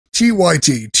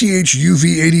TYT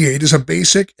TH-UV88 is a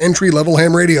basic entry-level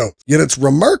ham radio, yet it's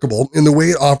remarkable in the way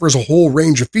it offers a whole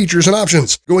range of features and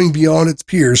options, going beyond its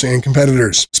peers and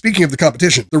competitors. Speaking of the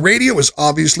competition, the radio is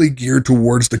obviously geared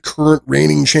towards the current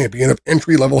reigning champion of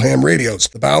entry-level ham radios,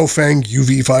 the Baofeng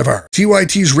UV5R.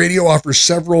 TYT's radio offers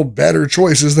several better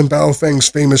choices than Baofeng's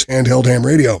famous handheld ham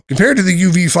radio. Compared to the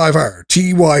UV5R,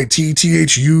 TYT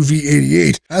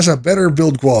TH-UV88 has a better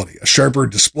build quality, a sharper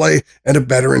display, and a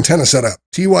better antenna setup.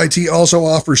 TYT also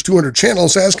offers 200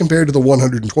 channels as compared to the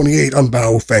 128 on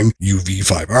Baofeng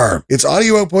UV5R. Its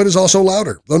audio output is also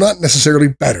louder, though not necessarily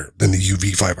better than the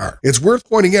UV5R. It's worth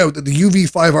pointing out that the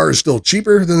UV5R is still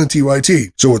cheaper than the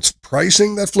TYT, so it's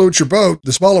pricing that floats your boat.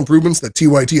 The small improvements that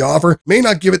TYT offer may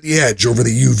not give it the edge over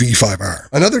the UV5R.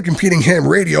 Another competing ham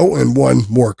radio, and one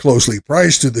more closely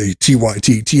priced to the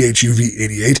TYT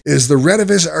TH-UV88, is the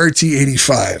Retevis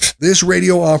RT85. This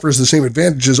radio offers the same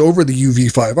advantages over the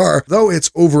UV5R, though its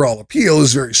overall appeal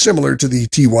is very similar to the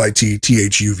TYT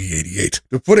TH-UV88.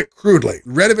 To put it crudely,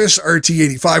 Retevis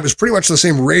RT85 is pretty much the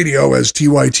same radio as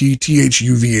TYT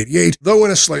TH-UV88, though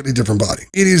in a slightly different body.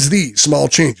 It is these small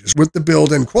changes with the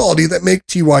build and quality that make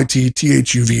TYT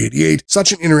TH-UV88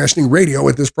 such an interesting radio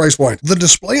at this price point. The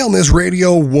display on this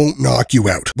radio won't knock you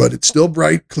out, but it's still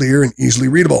bright, clear, and easily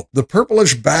readable. The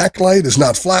purplish backlight is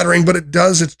not flattering, but it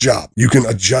does its job. You can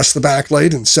adjust the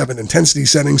backlight in 7 intensity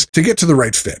settings to get to the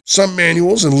right fit. Some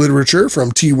manuals and literature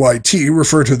from TYT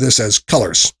refer to this as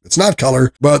colors. It's not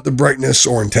color, but the brightness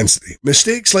or intensity.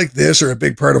 Mistakes like this are a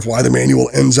big part of why the manual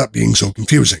ends up being so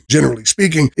confusing. Generally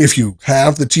speaking, if you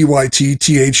have the TYT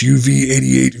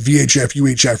TH-UV88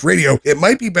 VHF-UHF radio, it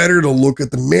might be better to look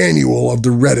at the manual of the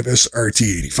Retevis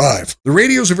RT85. The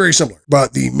radios are very similar,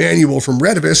 but the manual from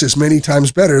Retevis is many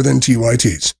times better than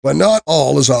TYT's. But not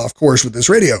all is off course with this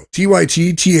radio.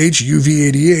 TYT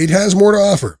TH-UV88 has more to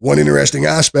offer. One interesting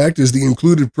aspect is the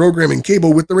included programming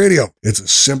cable with the radio. It's a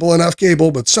simple enough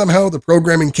cable, but somehow the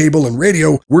programming cable and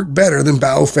radio work better than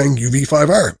Baofeng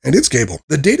UV5R and its cable.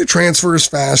 The data transfer is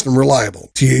fast and reliable.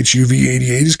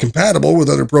 TH-UV88 is compatible with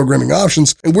other programming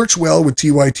options and works well with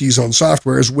TYT's own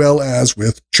software as well as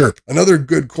with Chirp. Another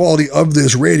good quality of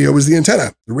this radio is the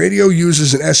antenna. The radio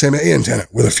uses an SMA antenna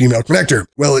with a female connector.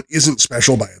 While it isn't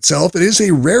special by itself, it is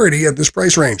a rarity at this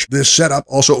price range. This setup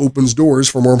also opens doors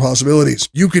for more possibilities.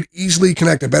 You could easily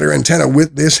connect a better antenna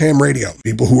with this ham radio.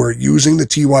 People who are using the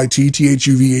TYT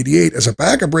TH-UV88 as a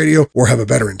backup radio or have a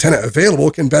better antenna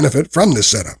available can benefit from this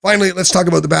setup. Finally, let's talk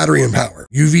about the battery and power.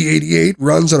 UV88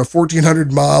 runs on a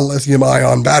 1400 mAh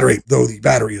lithium-ion battery. Though the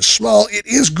battery is small, it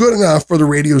is good enough for the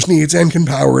radio's needs and can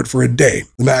power it for a day.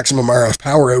 The maximum RF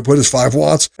power output is 5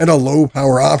 watts, and a low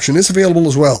power option is available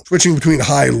as well. Switching between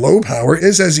high-low power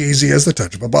is as easy as the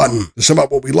touch of a button. To sum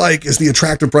up, what we like is the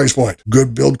attractive price point,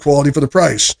 good build quality for the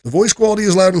price. The voice quality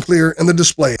is loud and clear, and the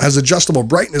display has adjustable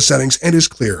brightness settings and is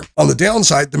clear. On the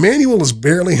downside, the manual is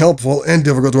barely helpful and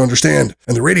difficult to understand,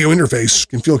 and the radio interface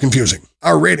can feel confusing.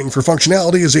 Our rating for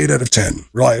functionality is 8 out of 10.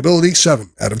 Reliability,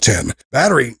 7 out of 10.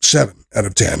 Battery, 7 out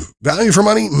of 10. Value for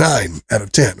money, 9 out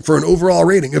of 10, for an overall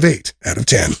rating of 8 out of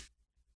 10.